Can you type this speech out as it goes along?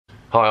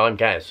Hi, I'm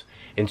Gaz.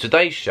 In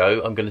today's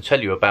show, I'm going to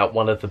tell you about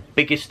one of the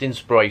biggest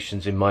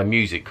inspirations in my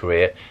music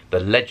career,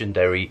 the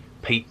legendary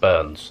Pete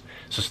Burns.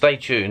 So stay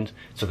tuned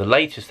to the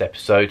latest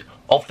episode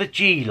of the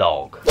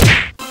G-Log.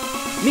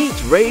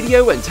 Meet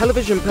radio and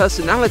television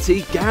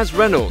personality Gaz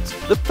Reynolds,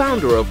 the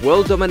founder of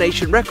World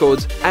Domination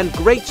Records and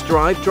Great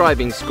Drive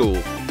Driving School.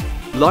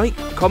 Like,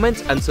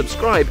 comment and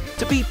subscribe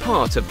to be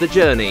part of the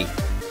journey.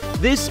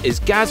 This is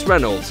Gaz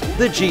Reynolds,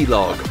 the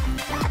G-Log.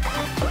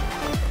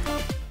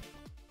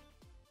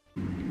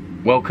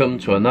 Welcome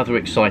to another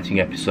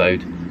exciting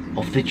episode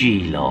of the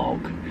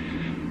G-Log.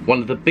 One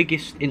of the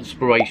biggest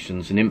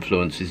inspirations and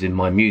influences in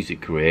my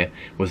music career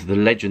was the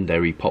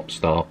legendary pop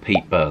star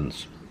Pete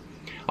Burns.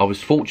 I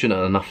was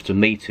fortunate enough to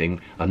meet him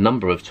a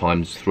number of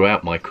times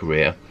throughout my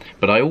career,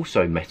 but I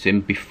also met him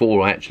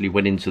before I actually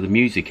went into the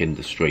music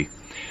industry.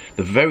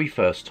 The very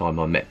first time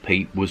I met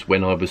Pete was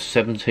when I was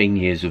 17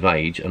 years of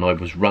age and I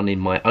was running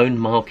my own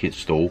market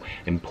stall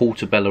in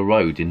Portobello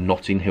Road in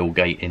Notting Hill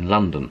Gate in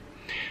London.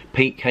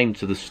 Pete came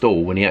to the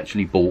stall when he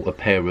actually bought a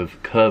pair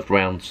of curved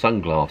round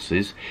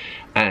sunglasses,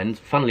 and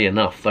funnily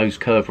enough those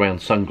curved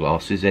round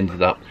sunglasses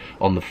ended up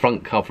on the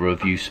front cover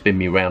of You Spin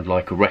Me Round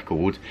Like a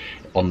Record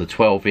on the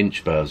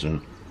 12-inch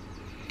version.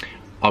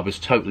 I was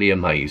totally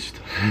amazed.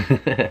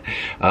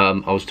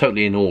 I was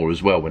totally in awe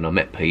as well when I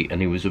met Pete, and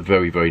he was a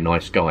very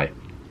nice guy.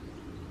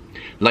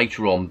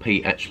 Later on,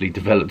 Pete actually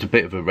developed a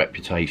bit of a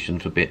reputation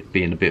for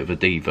being a bit of a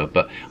diva,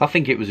 but I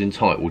think it was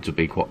entitled to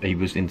be he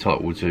was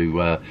entitled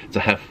to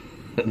have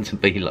to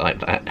be like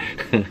that.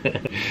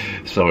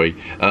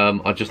 Sorry,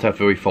 I just have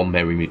very fond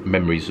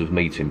memories of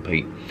meeting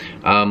Pete.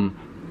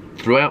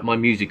 Throughout my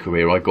music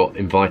career, I got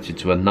invited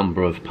to a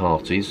number of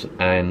parties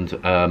and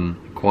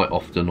quite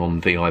often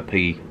on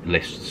VIP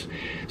lists.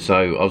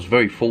 So I was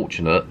very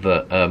fortunate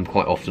that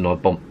quite often I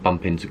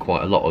bump into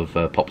quite a lot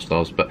of pop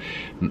stars, but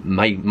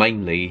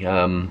mainly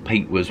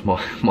Pete was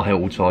my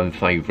all-time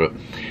favourite,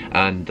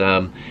 and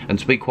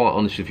to be quite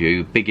honest with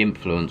you, big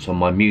influence on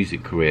my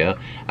music career,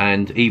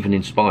 and even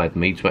inspired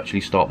me to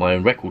actually start my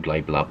own record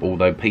label up,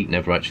 although Pete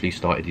never actually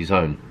started his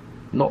own,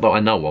 not that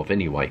I know of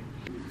anyway.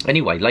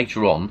 Anyway,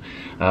 later on,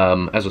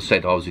 as I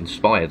said, I was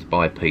inspired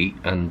by Pete,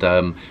 and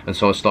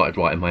so I started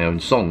writing my own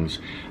songs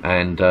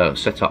and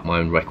set up my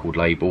own record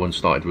label and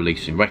started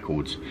releasing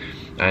records.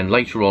 And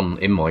later on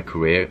in my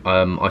career,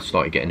 I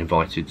started getting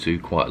invited to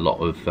quite a lot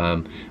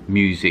of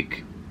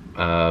music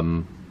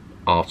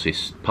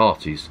artist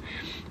parties,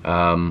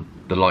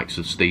 the likes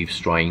of Steve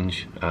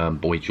Strange,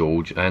 Boy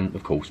George, and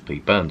of course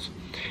Pete Burns.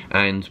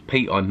 And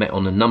Pete I met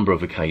on a number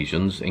of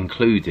occasions,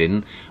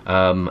 including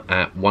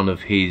at one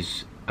of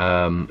his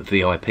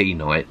VIP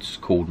nights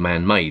called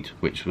Man Made,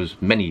 which was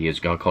many years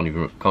ago. I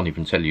can't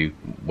even tell you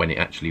when it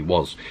actually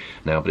was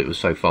now, but it was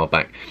so far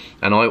back.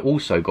 And I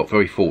also got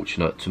very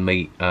fortunate to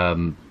meet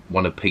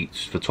one of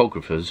Pete's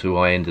photographers, who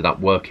I ended up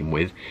working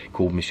with,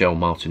 called Michelle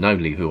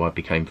Martinoli, who I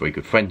became very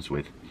good friends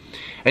with.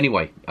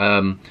 Anyway,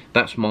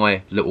 that's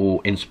my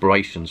little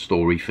inspiration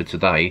story for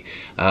today.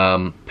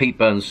 Pete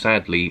Burns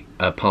sadly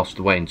passed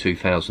away in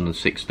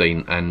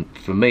 2016, and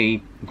for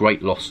me,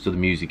 great loss to the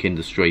music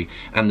industry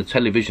and the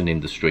television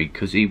industry,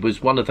 because he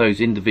was one of those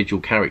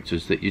individual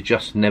characters that you're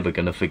just never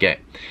going to forget.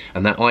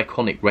 And that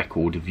iconic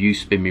record of You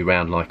Spin Me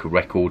Round Like a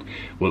Record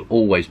will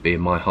always be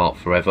in my heart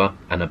forever,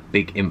 and a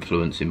big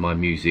influence in my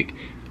music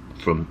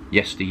from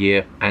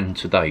yesteryear and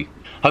today.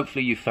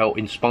 Hopefully you felt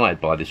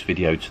inspired by this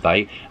video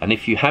today, and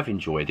if you have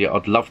enjoyed it,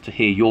 I'd love to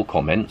hear your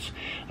comments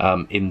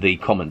in the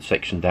comment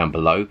section down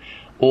below,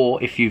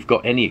 or if you've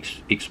got any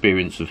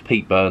experience of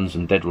Pete Burns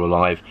and Dead or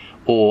Alive,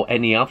 or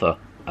any other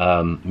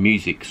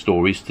music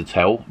stories to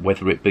tell,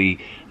 whether it be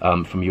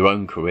from your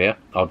own career,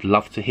 I'd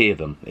love to hear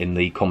them in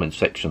the comment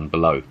section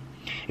below.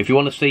 If you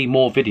want to see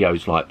more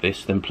videos like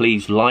this, then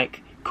please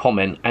like,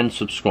 comment and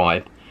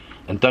subscribe,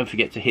 and don't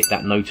forget to hit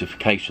that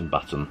notification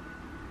button.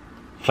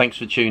 Thanks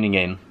for tuning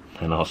in,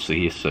 and I'll see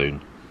you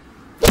soon.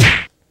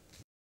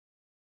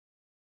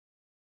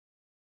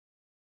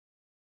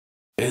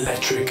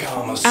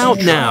 Out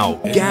now,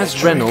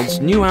 Gaz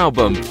Reynolds' new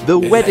album, The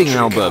Wedding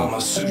Album,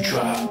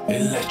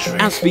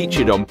 as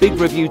featured on Big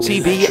Review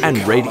TV and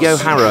Radio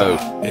Harrow.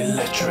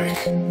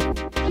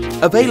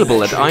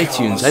 Available at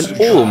iTunes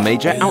and all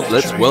major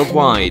outlets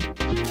worldwide.